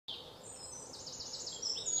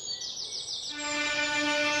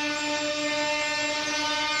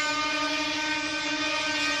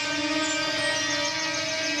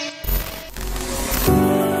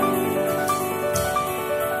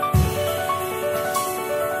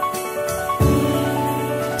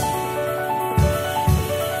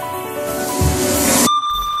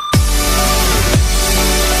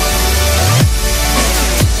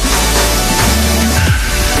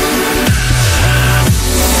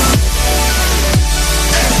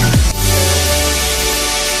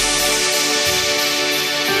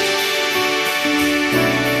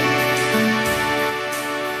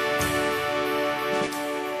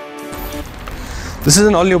This is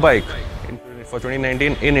an all-new bike for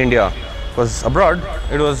 2019 in India. Because abroad,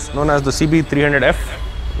 it was known as the CB300F,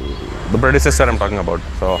 the predecessor I'm talking about.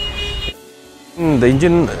 So the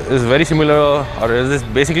engine is very similar, or is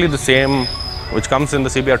basically the same, which comes in the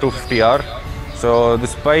CBR250R. So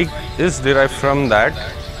this bike is derived from that,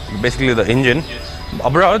 basically the engine.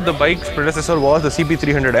 Abroad, the bike's predecessor was the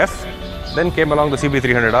CB300F, then came along the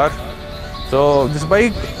CB300R. So this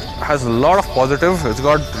bike has a lot of positives. It's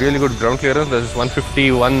got really good ground clearance. There's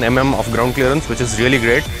 151 mm of ground clearance, which is really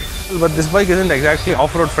great. But this bike isn't exactly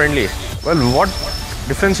off-road friendly. Well, what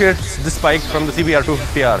differentiates this bike from the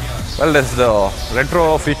CBR250R? Well, there's the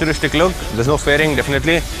retro futuristic look. There's no fairing,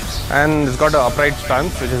 definitely, and it's got an upright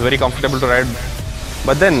stance, which is very comfortable to ride.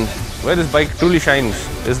 But then, where this bike truly shines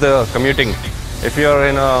is the commuting. If you're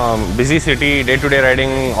in a busy city, day-to-day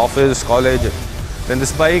riding, office, college, then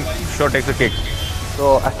this bike sure takes a cake.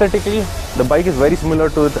 So aesthetically, the bike is very similar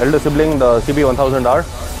to its elder sibling, the CB1000R.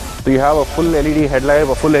 So you have a full LED headlight,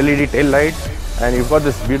 a full LED tail light, and you've got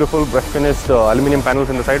this beautiful brush finished aluminum panels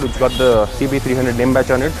in the side, which got the CB300 name badge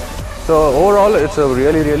on it. So overall, it's a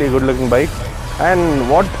really good looking bike. And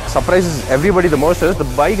what surprises everybody the most is the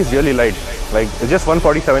bike is really light. Like, it's just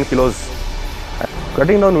 147 kilos.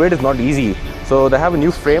 Cutting down weight is not easy. So they have a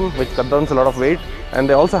new frame which cuts down a lot of weight, and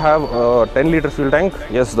they also have a 10-liter fuel tank.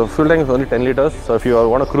 Yes, the fuel tank is only 10 liters. So if you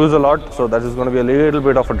want to cruise a lot, so that is going to be a little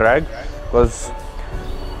bit of a drag, because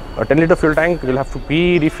a 10-liter fuel tank, you'll have to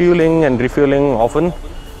be refueling and refueling often.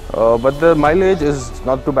 But the mileage is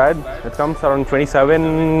not too bad. It comes around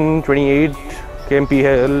 27, 28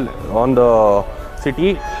 kmpl on the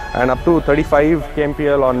city and up to 35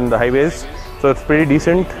 kmpl on the highways. So it's pretty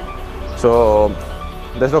decent. So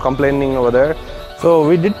there's no complaining over there. So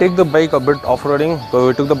we did take the bike a bit off-roading. So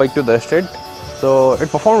we took the bike to the estate. So it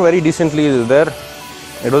performed very decently there.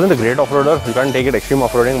 It wasn't a great off-roader. You can't take it extreme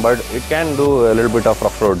off-roading, but it can do a little bit of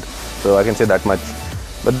rough-road. So I can say that much.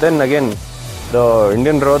 But then again, the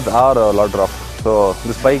Indian roads are a lot rough. So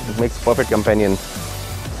this bike makes perfect companion.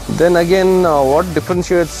 Then again, what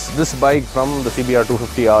differentiates this bike from the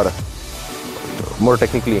CBR250R more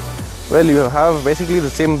technically? Well, you have basically the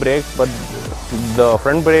same brake, but the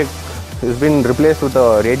front brake has been replaced with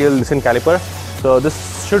a radial listen caliper. So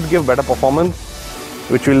this should give better performance,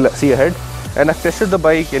 which we'll see ahead. And I've tested the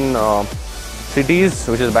bike in cities,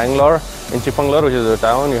 which is Bangalore, in Chikmagalur, which is a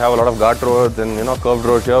town. You have a lot of ghat roads and curved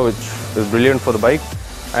roads here, which is brilliant for the bike.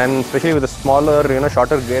 And especially with the smaller,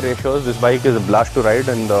 shorter gear ratios, this bike is a blast to ride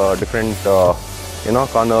in the different,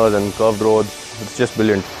 corners and curved roads. It's just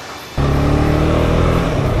brilliant.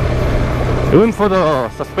 Even for the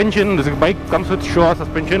suspension, this bike comes with Showa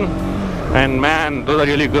suspension, and man, those are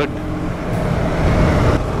really good.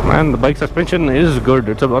 Man, the bike suspension is good.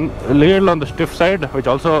 It's a little on the stiff side, which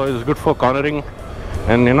also is good for cornering,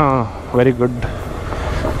 and very good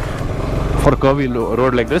for a curvy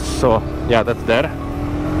road like this. So yeah, that's there.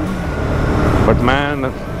 But man,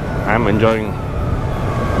 I'm enjoying.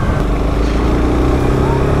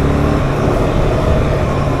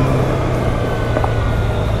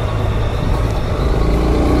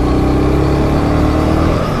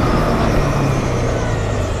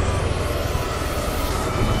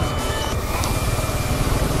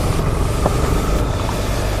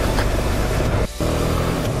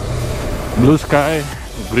 Blue sky,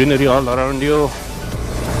 greenery all around you,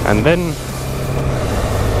 and then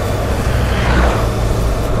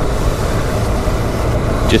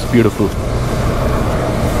just beautiful.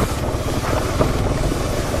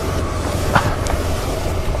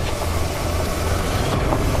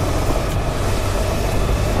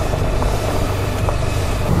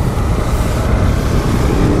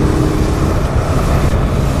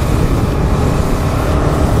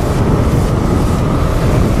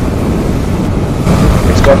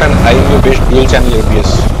 Got an IMU based dual channel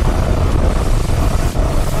ABS.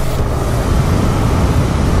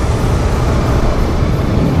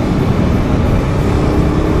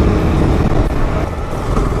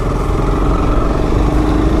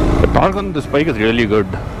 The torque on this bike is really good.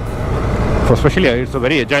 Especially it's a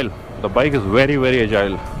very agile. The bike is very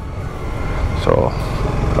agile. So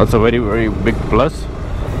that's a very big plus.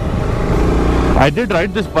 I did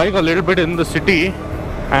ride this bike a little bit in the city,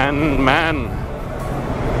 and man,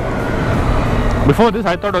 before this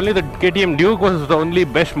I thought only the KTM Duke was the only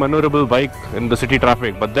best maneuverable bike in the city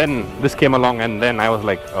traffic, but then this came along, and then I was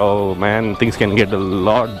like, oh man, things can get a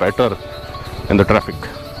lot better in the traffic.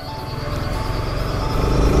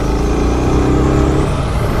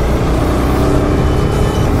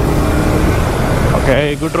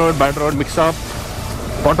 Okay, good road, bad road mix up,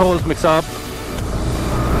 potholes mix up.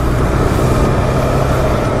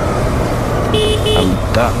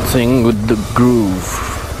 dancing with the groove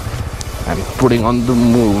and putting on the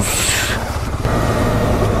moves,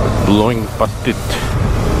 blowing past it.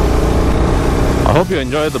 I hope you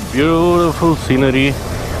enjoy the beautiful scenery,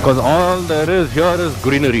 because all there is here is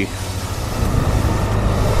greenery.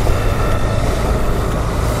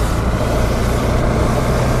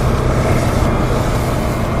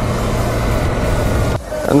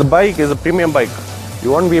 And the bike is a premium bike.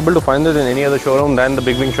 You won't be able to find it in any other showroom than the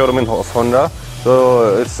Big Wing showroom of Honda.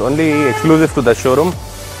 So it's only exclusive to that showroom.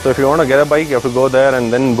 So if you want to get a bike, you have to go there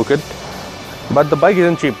and then book it. But the bike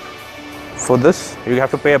isn't cheap. For this, you have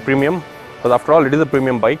to pay a premium, because after all, it is a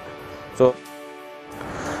premium bike. So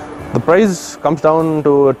the price comes down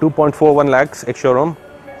to 2.41 lakhs ex-showroom,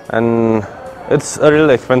 and it's a little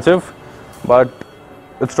expensive, but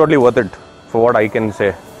it's totally worth it for what I can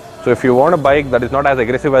say. So if you want a bike that is not as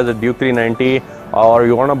aggressive as a Duke 390, or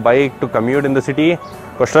you want a bike to commute in the city,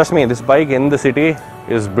 because trust me, this bike in the city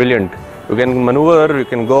is brilliant. You can maneuver, you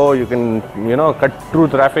can go, you can, cut through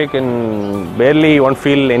traffic and barely you won't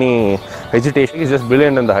feel any hesitation. It's just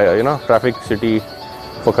brilliant in the, traffic city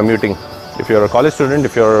for commuting. If you're a college student,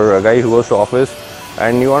 if you're a guy who goes to office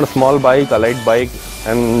and you want a small bike, a light bike,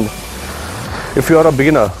 and if you're a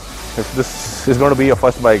beginner, if this is going to be your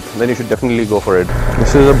first bike, then you should definitely go for it.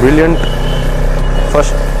 This is a brilliant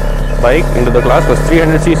first bike into the class, because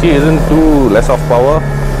 300cc isn't too less of power,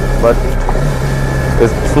 but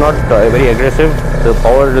it's not very aggressive. The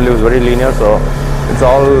power really is very linear, so it's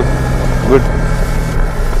all good.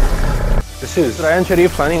 This is Ryan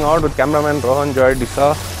Sharif signing out with cameraman Rohan Joy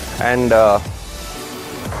Disa and the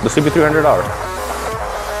CB300R.